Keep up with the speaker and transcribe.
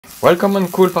Welcome on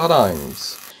Cool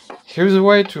Paradigms. Here's a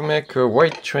way to make a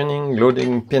weight training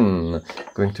loading pin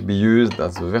going to be used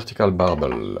as a vertical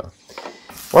barbell.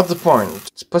 What's the point?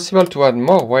 It's possible to add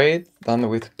more weight than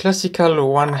with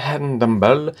classical one-hand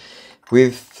dumbbell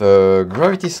with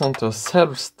gravity center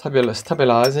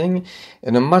self-stabilizing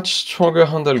and a much stronger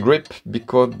handle grip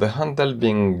because the handle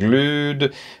being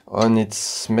glued on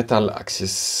its metal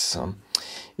axis.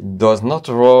 It does not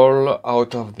roll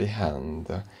out of the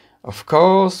hand. Of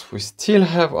course, we still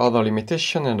have other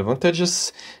limitations and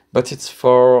advantages, but it's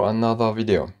for another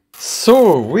video.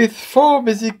 So, with 4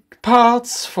 basic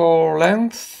parts for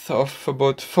length of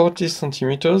about 40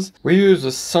 centimeters, we use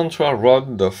a central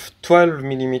rod of 12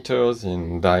 millimeters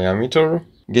in diameter,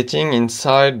 getting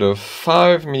inside a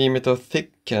 5 millimeter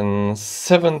thick and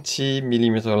 70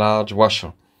 millimeter large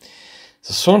washer.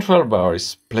 The central bar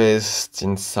is placed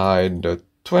inside the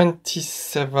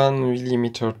 27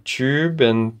 millimeter tube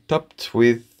and topped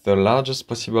with the largest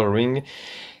possible ring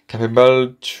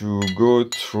capable to go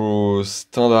through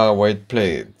standard weight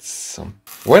plates.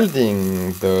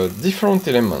 Welding the different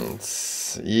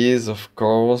elements is of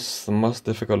course the most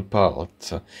difficult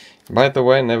part. By the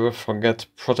way, never forget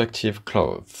protective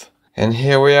clothes. And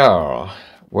here we are,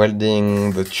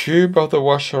 welding the tube of the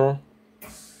washer.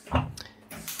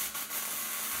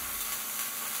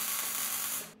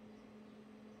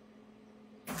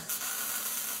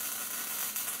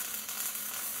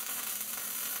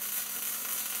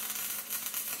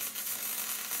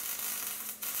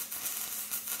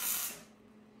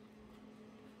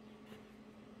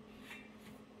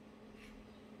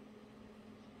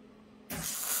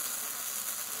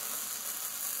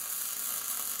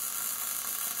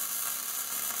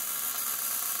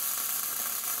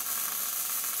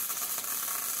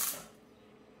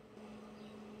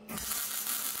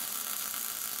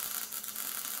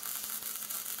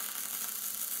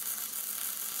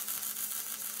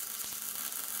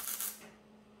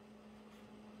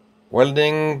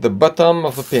 Welding the bottom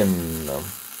of the pin.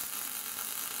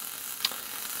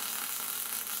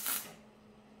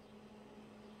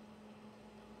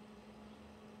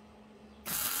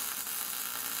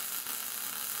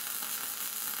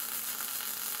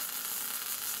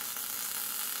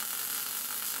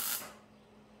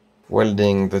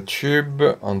 Welding the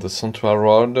tube on the central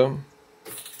rod.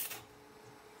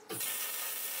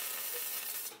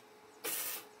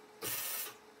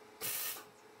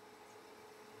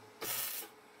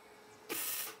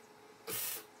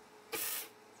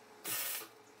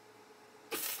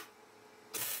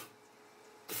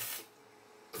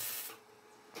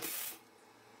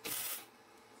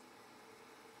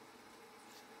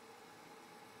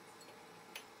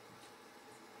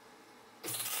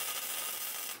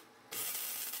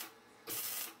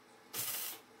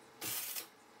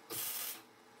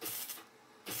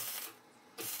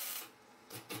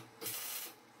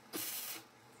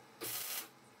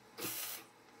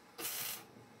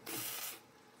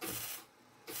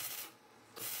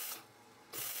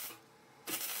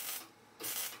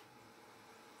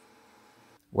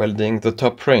 Welding the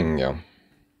top ring.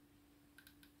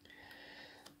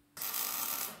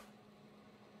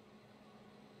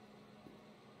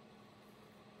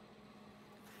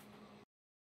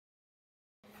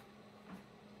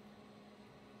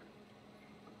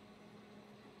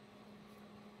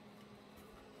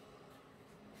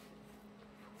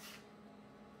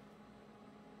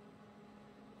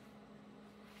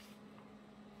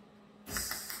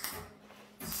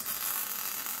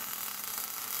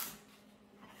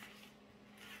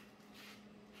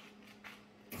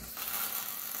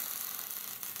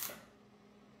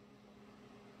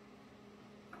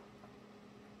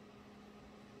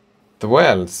 The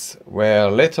welds were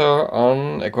later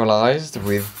on equalized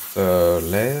with the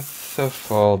lathe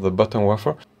for the bottom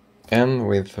wafer and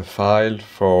with the file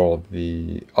for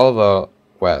the other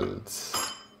welds.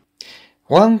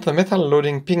 Once the metal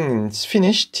loading pin is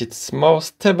finished, it's more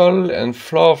stable and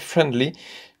floor friendly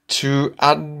to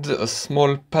add a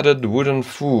small padded wooden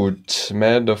foot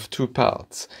made of 2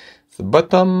 parts. The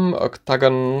bottom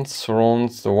octagon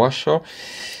surrounds the washer,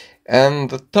 and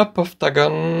the top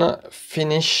octagon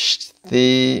finished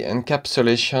the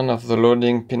encapsulation of the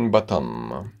loading pin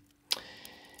bottom.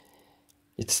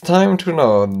 It's time to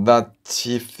know that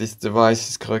if this device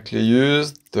is correctly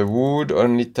used, the wood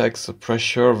only takes the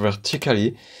pressure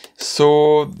vertically,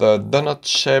 so the donut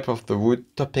shape of the wood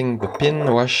topping the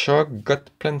pin washer got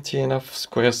plenty enough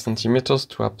square centimeters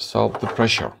to absorb the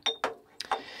pressure.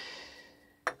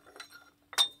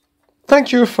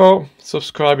 Thank you for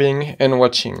subscribing and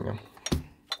watching.